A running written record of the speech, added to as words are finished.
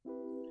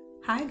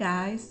Hi,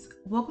 guys.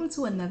 Welcome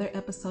to another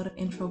episode of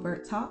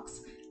Introvert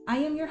Talks. I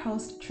am your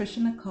host, Trisha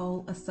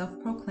Nicole, a self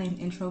proclaimed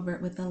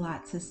introvert with a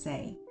lot to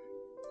say.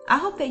 I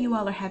hope that you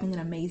all are having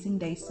an amazing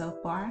day so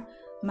far.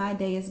 My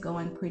day is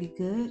going pretty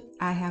good.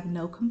 I have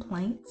no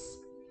complaints.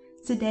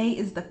 Today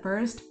is the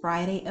first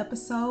Friday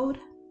episode.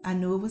 I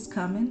knew it was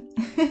coming.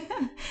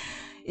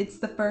 It's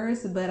the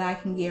first, but I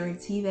can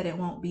guarantee that it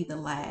won't be the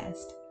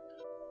last.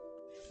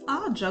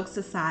 All jokes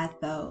aside,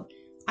 though,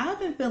 I've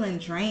been feeling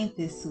drained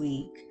this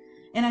week.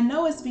 And I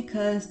know it's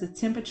because the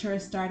temperature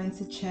is starting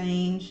to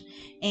change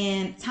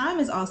and time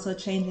is also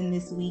changing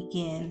this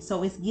weekend,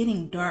 so it's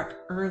getting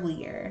dark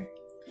earlier.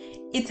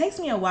 It takes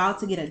me a while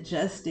to get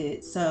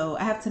adjusted, so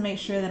I have to make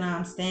sure that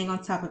I'm staying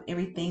on top of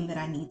everything that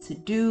I need to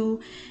do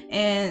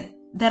and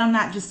that I'm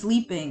not just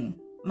sleeping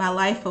my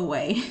life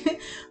away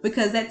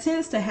because that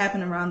tends to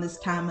happen around this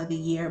time of the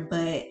year,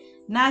 but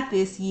not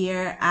this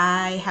year.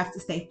 I have to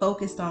stay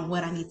focused on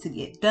what I need to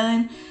get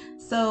done.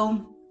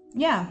 So,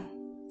 yeah,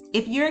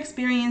 if you're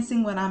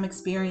experiencing what I'm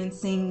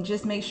experiencing,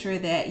 just make sure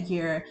that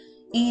you're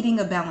eating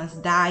a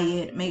balanced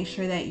diet. Make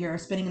sure that you're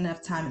spending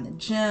enough time in the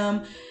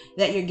gym,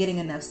 that you're getting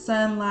enough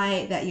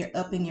sunlight, that you're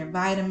upping your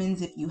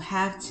vitamins if you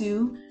have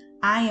to.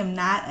 I am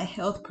not a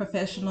health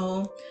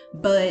professional,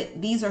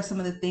 but these are some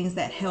of the things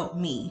that help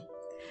me.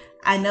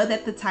 I know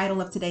that the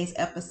title of today's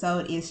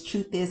episode is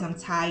Truth is I'm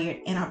Tired,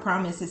 and I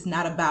promise it's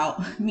not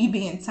about me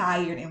being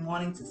tired and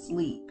wanting to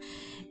sleep.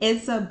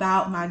 It's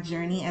about my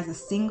journey as a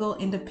single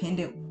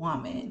independent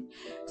woman.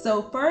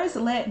 So, first,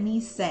 let me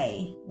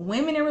say,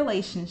 women in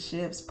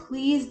relationships,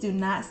 please do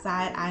not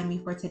side eye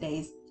me for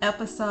today's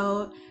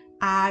episode.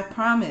 I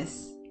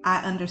promise I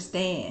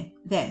understand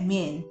that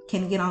men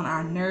can get on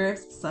our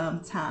nerves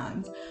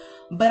sometimes.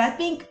 But I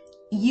think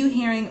you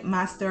hearing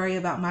my story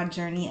about my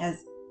journey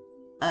as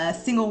a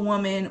single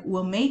woman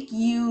will make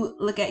you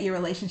look at your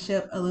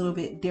relationship a little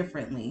bit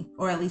differently,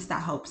 or at least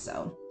I hope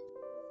so.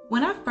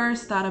 When I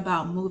first thought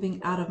about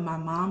moving out of my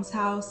mom's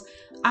house,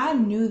 I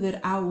knew that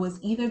I was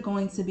either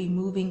going to be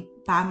moving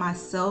by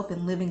myself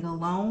and living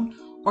alone,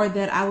 or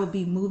that I would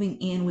be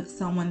moving in with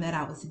someone that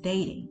I was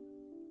dating.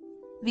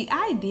 The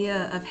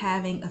idea of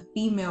having a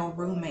female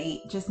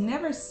roommate just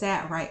never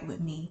sat right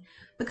with me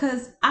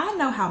because I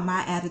know how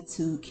my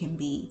attitude can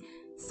be.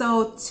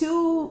 So,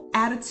 two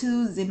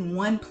attitudes in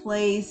one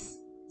place,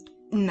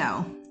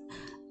 no,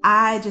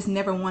 I just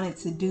never wanted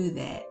to do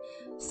that.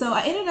 So,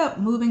 I ended up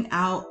moving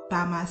out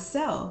by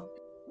myself.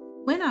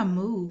 When I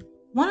moved,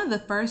 one of the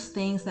first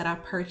things that I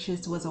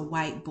purchased was a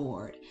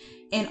whiteboard.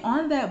 And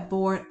on that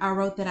board, I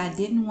wrote that I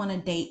didn't want to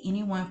date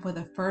anyone for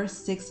the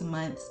first 6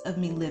 months of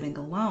me living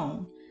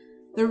alone.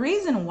 The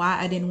reason why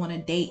I didn't want to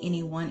date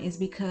anyone is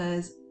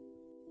because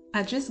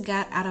I just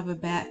got out of a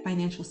bad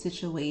financial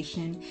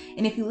situation.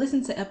 And if you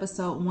listen to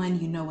episode 1,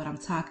 you know what I'm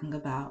talking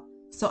about.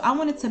 So I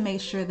wanted to make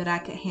sure that I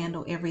could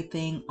handle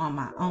everything on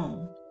my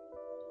own.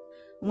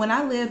 When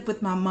I lived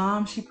with my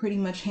mom, she pretty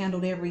much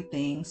handled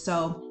everything.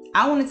 So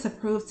I wanted to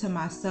prove to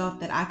myself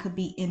that I could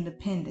be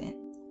independent.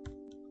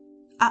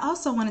 I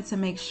also wanted to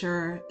make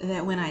sure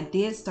that when I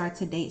did start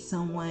to date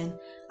someone,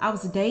 I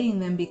was dating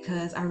them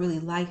because I really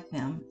liked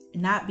them,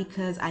 not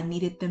because I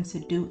needed them to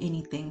do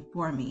anything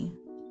for me.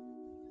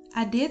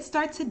 I did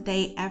start to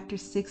date after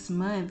 6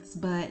 months,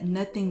 but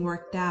nothing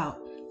worked out.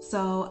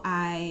 So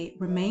I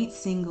remained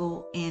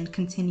single and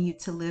continued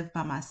to live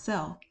by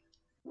myself.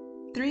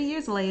 3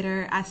 years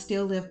later, I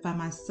still live by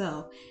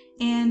myself.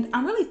 And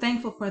I'm really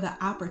thankful for the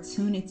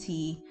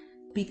opportunity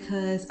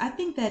because I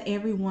think that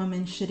every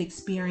woman should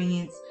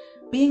experience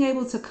being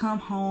able to come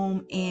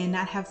home and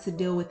not have to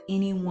deal with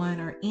anyone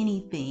or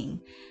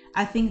anything.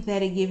 I think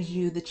that it gives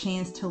you the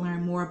chance to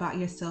learn more about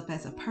yourself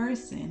as a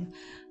person.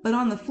 But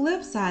on the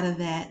flip side of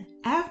that,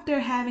 after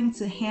having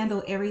to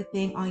handle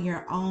everything on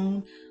your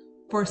own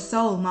for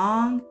so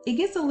long, it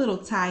gets a little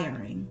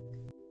tiring.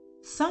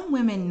 Some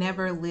women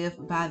never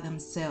live by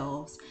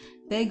themselves.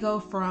 They go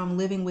from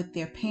living with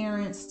their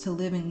parents to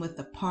living with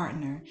a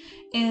partner.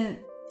 And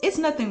it's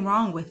nothing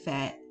wrong with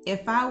that.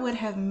 If I would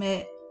have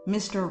met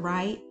Mr.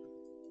 Right,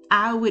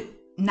 I would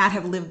not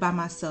have lived by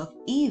myself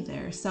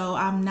either. So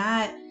I'm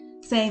not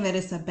saying that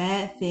it's a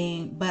bad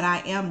thing, but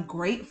I am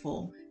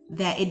grateful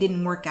that it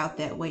didn't work out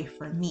that way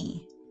for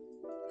me.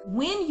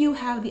 When you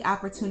have the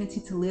opportunity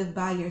to live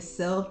by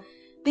yourself,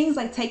 things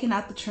like taking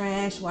out the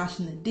trash,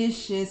 washing the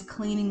dishes,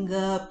 cleaning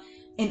up,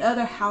 and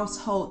other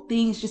household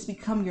things just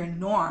become your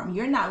norm.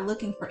 You're not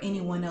looking for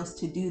anyone else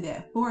to do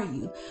that for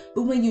you.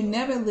 But when you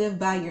never live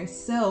by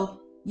yourself,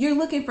 you're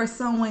looking for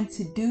someone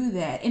to do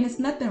that. And it's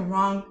nothing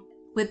wrong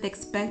with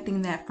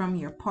expecting that from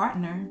your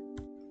partner.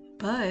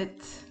 But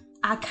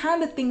I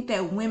kind of think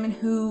that women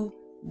who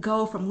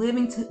go from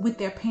with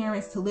their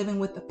parents to living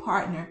with a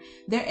partner,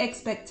 their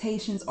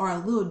expectations are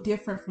a little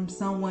different from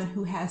someone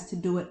who has to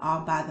do it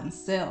all by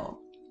themselves.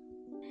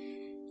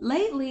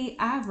 Lately,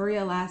 I've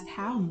realized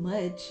how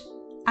much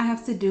I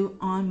have to do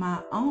on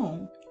my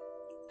own.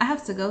 I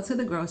have to go to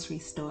the grocery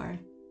store,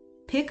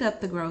 pick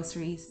up the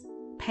groceries,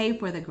 pay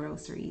for the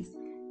groceries,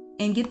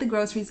 and get the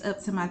groceries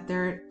up to my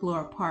third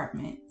floor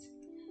apartment.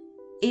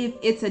 If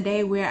it's a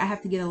day where I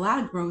have to get a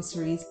lot of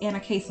groceries and a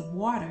case of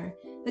water,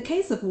 the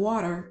case of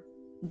water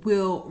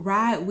will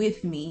ride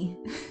with me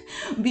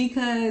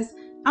because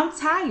I'm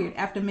tired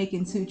after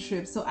making 2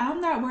 trips. So I'm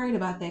not worried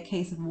about that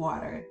case of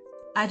water.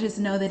 I just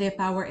know that if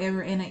I were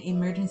ever in an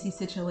emergency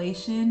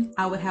situation,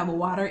 I would have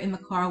water in the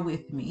car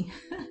with me.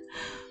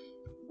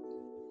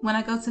 When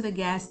I go to the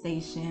gas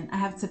station, I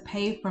have to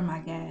pay for my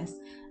gas.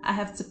 I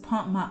have to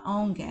pump my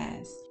own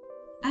gas.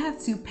 I have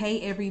to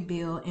pay every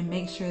bill and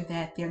make sure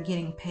that they're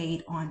getting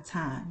paid on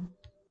time.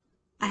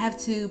 I have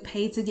to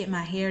pay to get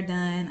my hair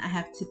done. I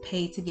have to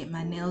pay to get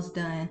my nails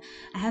done.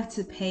 I have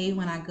to pay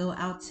when I go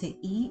out to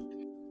eat.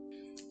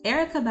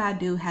 Erykah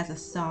Badu has a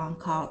song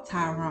called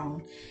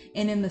Tyrone.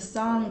 And in the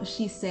song,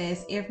 she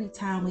says, every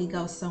time we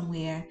go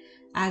somewhere,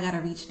 I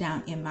gotta reach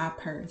down in my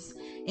purse.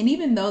 And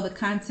even though the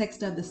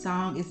context of the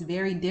song is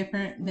very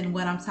different than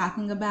what I'm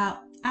talking about,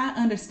 I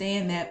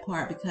understand that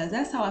part because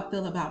that's how I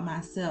feel about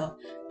myself.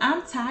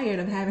 I'm tired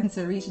of having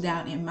to reach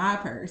down in my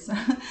purse.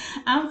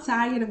 I'm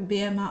tired of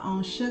being my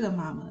own sugar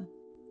mama.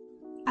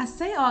 I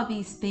say all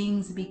these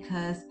things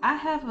because I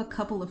have a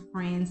couple of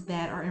friends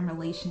that are in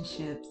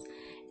relationships,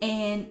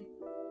 and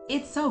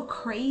it's so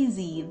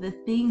crazy the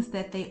things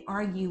that they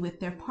argue with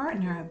their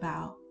partner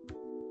about.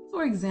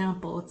 For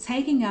example,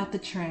 taking out the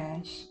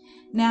trash.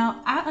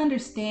 Now, I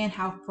understand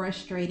how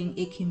frustrating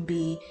it can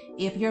be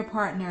if your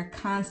partner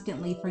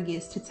constantly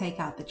forgets to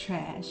take out the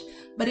trash.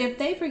 But if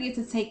they forget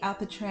to take out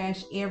the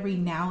trash every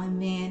now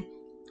and then,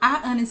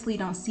 I honestly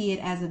don't see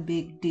it as a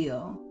big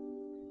deal.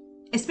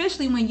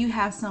 Especially when you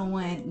have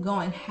someone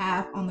going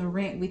half on the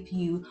rent with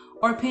you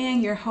or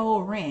paying your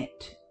whole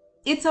rent.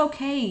 It's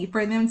okay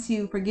for them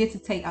to forget to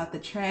take out the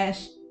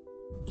trash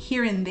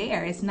here and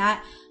there. It's not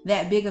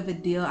that big of a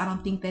deal. I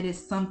don't think that it's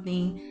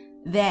something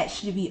that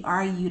should be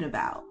argued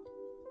about.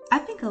 I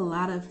think a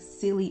lot of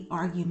silly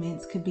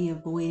arguments could be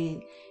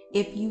avoided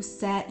if you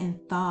sat and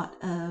thought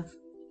of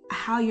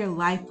how your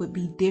life would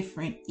be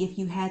different if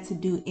you had to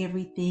do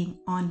everything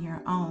on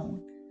your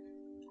own.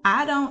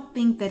 I don't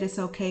think that it's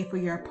okay for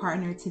your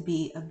partner to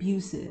be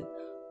abusive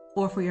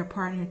or for your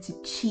partner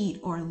to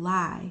cheat or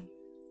lie.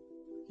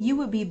 You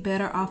would be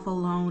better off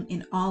alone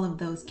in all of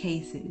those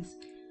cases.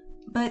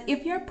 But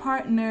if your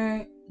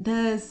partner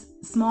does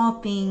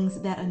small things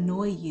that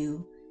annoy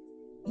you,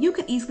 you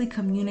could easily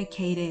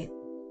communicate it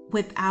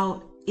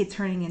without it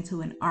turning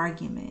into an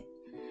argument.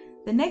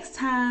 The next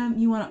time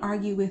you want to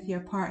argue with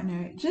your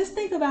partner, just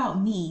think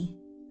about me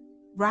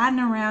riding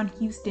around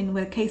Houston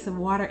with a case of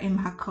water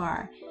in my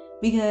car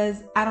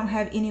because I don't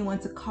have anyone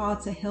to call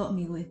to help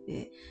me with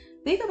it.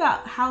 Think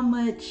about how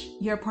much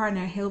your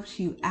partner helps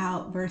you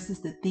out versus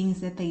the things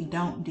that they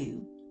don't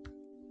do.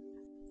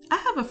 I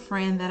have a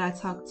friend that I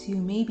talk to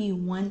maybe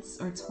once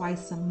or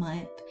twice a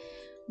month.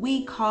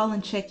 We call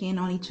and check in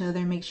on each other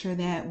and make sure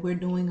that we're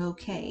doing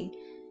okay.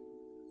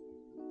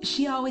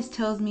 She always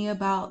tells me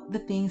about the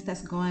things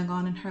that's going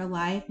on in her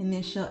life, and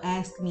then she'll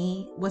ask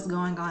me what's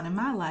going on in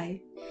my life.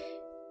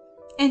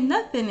 And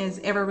nothing is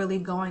ever really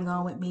going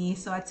on with me,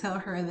 so I tell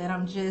her that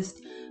I'm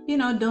just,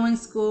 doing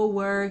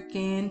schoolwork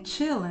and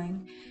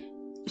chilling.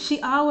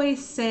 She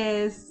always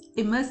says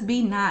it must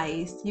be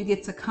nice. You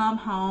get to come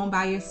home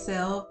by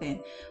yourself and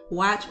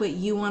watch what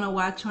you want to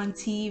watch on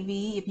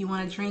TV. If you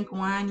want to drink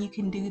wine, you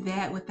can do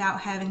that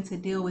without having to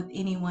deal with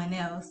anyone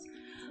else.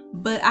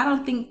 But I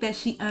don't think that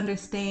she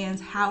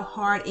understands how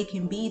hard it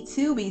can be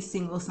to be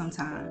single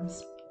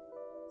sometimes.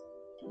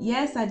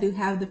 Yes, I do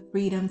have the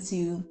freedom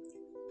to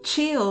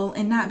chill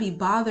and not be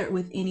bothered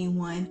with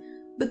anyone,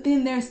 but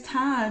then there's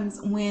times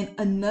when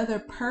another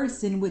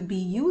person would be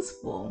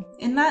useful.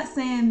 And not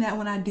saying that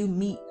when I do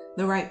meet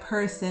the right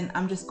person,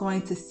 I'm just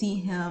going to see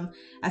him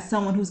as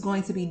someone who's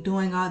going to be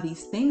doing all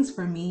these things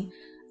for me.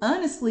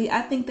 Honestly,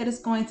 I think that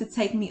it's going to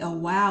take me a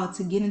while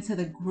to get into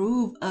the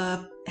groove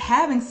of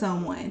having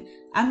someone.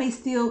 I may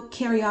still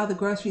carry all the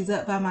groceries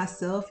up by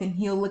myself and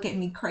he'll look at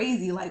me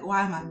crazy like,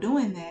 why am I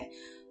doing that?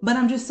 But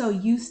I'm just so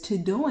used to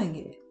doing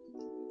it.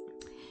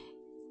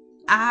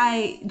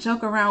 I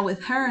joke around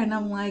with her and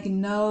I'm like,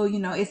 no,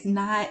 it's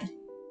not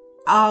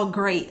all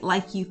great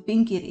like you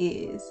think it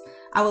is.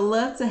 I would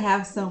love to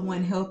have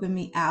someone helping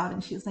me out.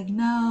 And she was like,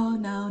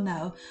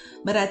 no.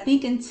 But I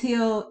think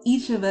until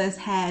each of us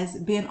has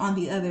been on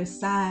the other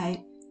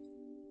side,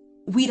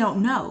 we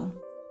don't know.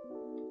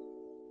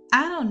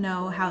 I don't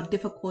know how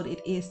difficult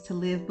it is to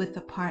live with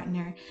a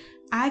partner.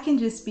 I can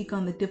just speak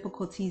on the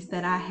difficulties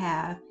that I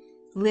have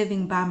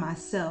living by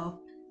myself.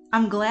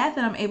 I'm glad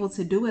that I'm able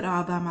to do it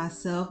all by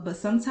myself, but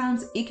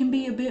sometimes it can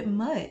be a bit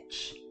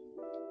much.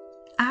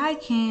 I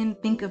can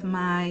think of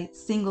my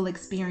single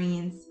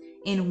experience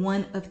in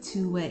one of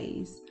 2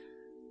 ways.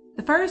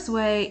 The first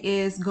way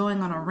is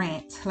going on a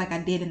rant like I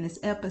did in this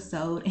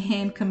episode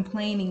and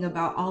complaining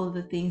about all of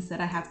the things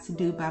that I have to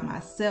do by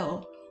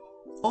myself.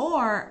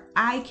 Or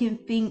I can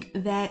think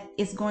that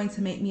it's going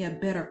to make me a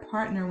better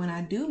partner when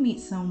I do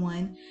meet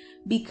someone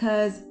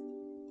because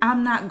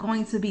I'm not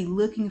going to be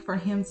looking for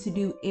him to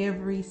do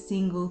every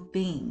single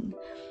thing.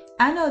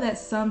 I know that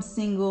some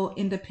single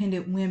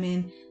independent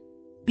women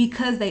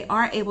because they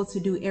are able to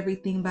do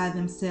everything by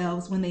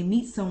themselves, when they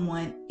meet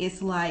someone,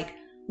 it's like,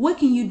 what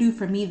can you do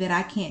for me that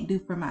I can't do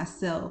for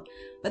myself?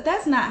 But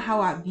that's not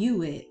how I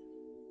view it.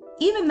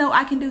 Even though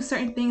I can do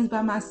certain things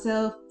by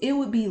myself, it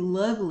would be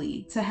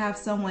lovely to have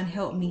someone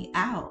help me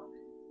out.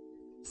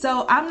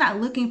 So I'm not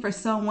looking for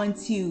someone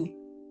to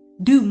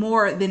do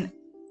more than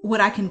what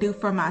I can do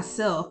for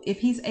myself. If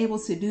he's able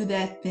to do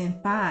that, then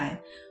fine.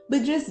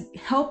 But just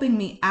helping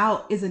me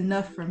out is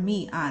enough for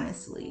me,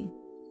 honestly.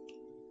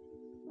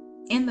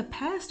 In the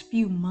past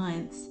few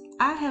months,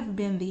 I have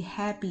been the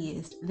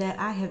happiest that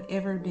I have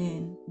ever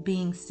been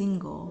being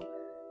single.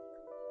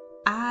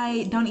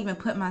 I don't even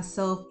put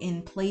myself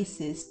in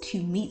places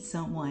to meet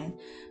someone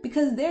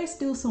because there's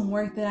still some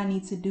work that I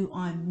need to do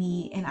on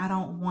me, and I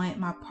don't want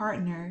my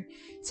partner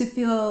to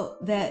feel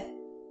that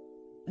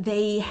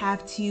they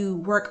have to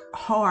work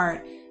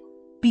hard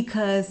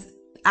because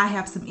I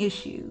have some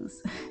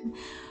issues.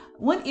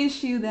 One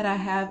issue that I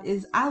have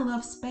is I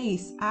love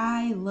space.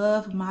 I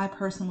love my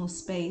personal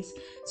space.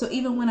 So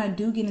even when I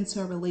do get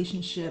into a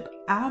relationship,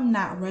 I'm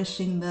not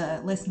rushing the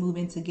let's move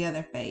in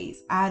together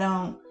phase. I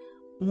don't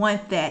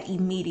want that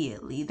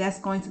immediately.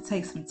 That's going to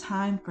take some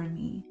time for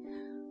me.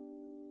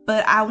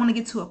 But I want to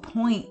get to a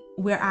point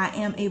where I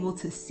am able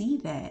to see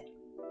that.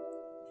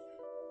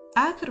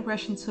 I could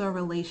rush into a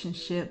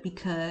relationship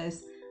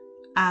because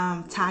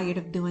I'm tired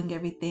of doing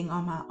everything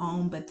on my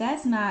own, but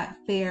that's not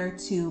fair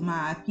to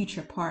my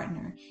future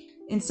partner.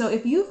 And so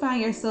if you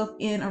find yourself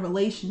in a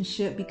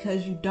relationship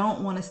because you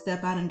don't want to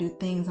step out and do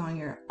things on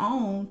your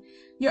own,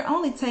 you're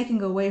only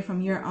taking away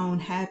from your own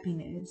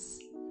happiness.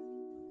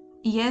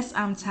 Yes,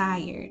 I'm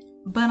tired,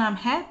 but I'm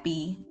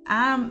happy.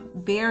 I'm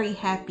very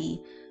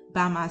happy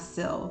by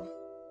myself.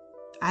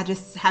 I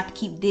just have to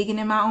keep digging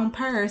in my own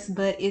purse,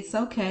 but it's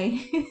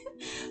okay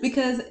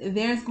because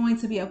there's going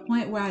to be a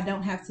point where I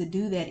don't have to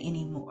do that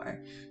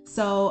anymore.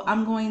 So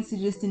I'm going to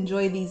just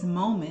enjoy these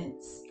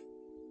moments.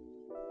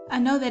 I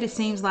know that it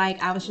seems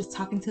like I was just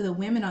talking to the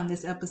women on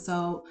this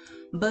episode,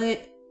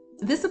 but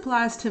this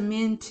applies to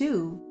men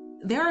too.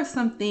 There are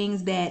some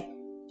things that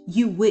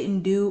you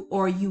wouldn't do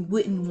or you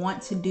wouldn't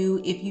want to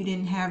do if you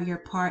didn't have your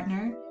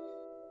partner.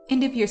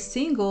 And if you're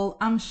single,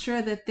 I'm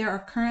sure that there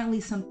are currently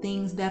some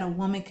things that a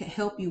woman could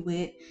help you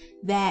with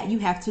that you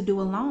have to do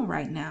alone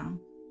right now.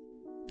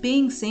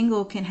 Being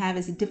single can have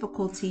its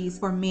difficulties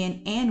for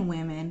men and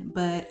women,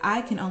 but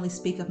I can only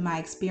speak of my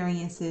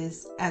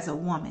experiences as a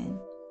woman.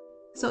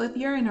 So if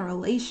you're in a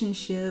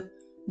relationship,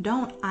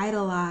 don't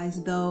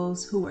idolize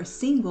those who are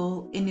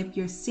single. And if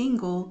you're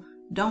single,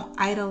 don't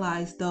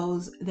idolize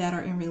those that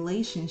are in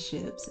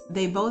relationships.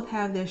 They both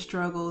have their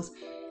struggles.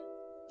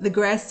 The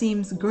grass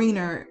seems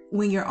greener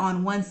when you're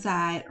on one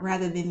side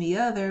rather than the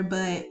other,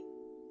 but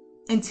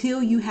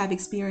until you have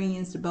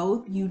experienced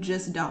both, you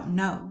just don't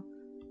know.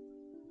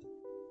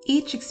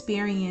 Each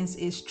experience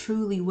is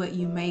truly what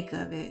you make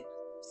of it.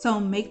 So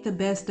make the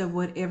best of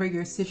whatever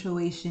your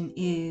situation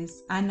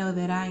is. I know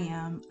that I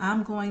am.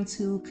 I'm going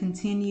to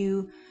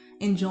continue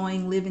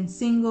enjoying living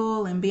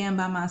single and being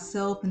by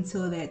myself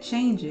until that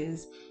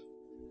changes.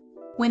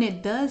 When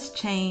it does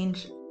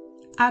change,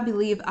 I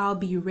believe I'll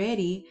be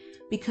ready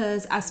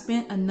because I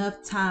spent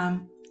enough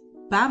time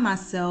by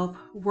myself,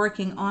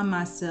 working on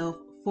myself,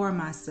 for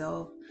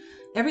myself.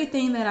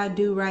 Everything that I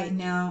do right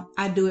now,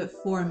 I do it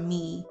for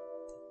me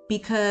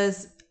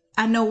because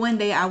I know one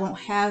day I won't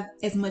have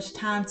as much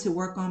time to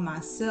work on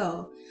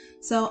myself.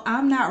 So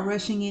I'm not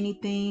rushing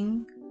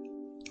anything.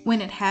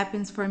 When it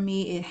happens for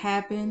me, it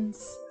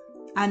happens.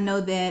 I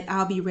know that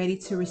I'll be ready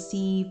to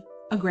receive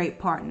a great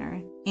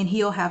partner, and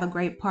he'll have a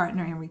great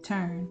partner in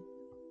return.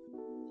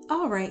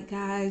 All right,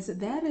 guys,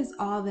 that is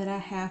all that I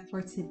have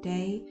for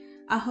today.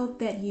 I hope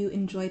that you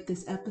enjoyed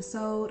this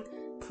episode.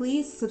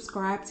 Please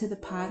subscribe to the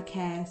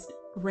podcast,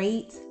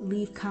 rate,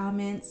 leave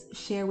comments,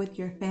 share with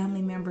your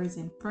family members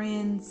and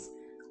friends,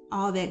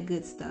 all that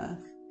good stuff.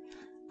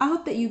 I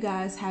hope that you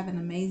guys have an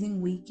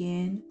amazing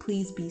weekend.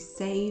 Please be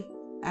safe.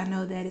 I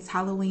know that it's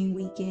Halloween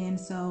weekend,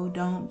 so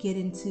don't get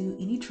into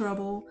any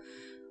trouble.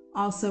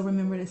 Also,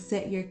 remember to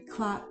set your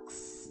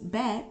clocks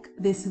back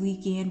this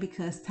weekend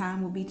because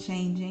time will be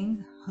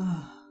changing.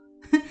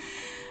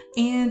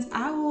 And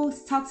I will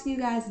talk to you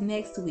guys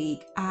next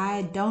week.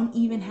 I don't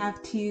even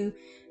have to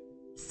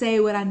say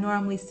what I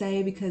normally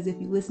say because if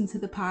you listen to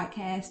the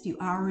podcast, you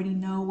already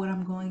know what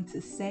I'm going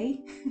to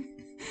say.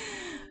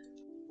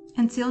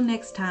 Until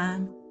next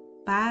time,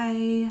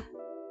 bye.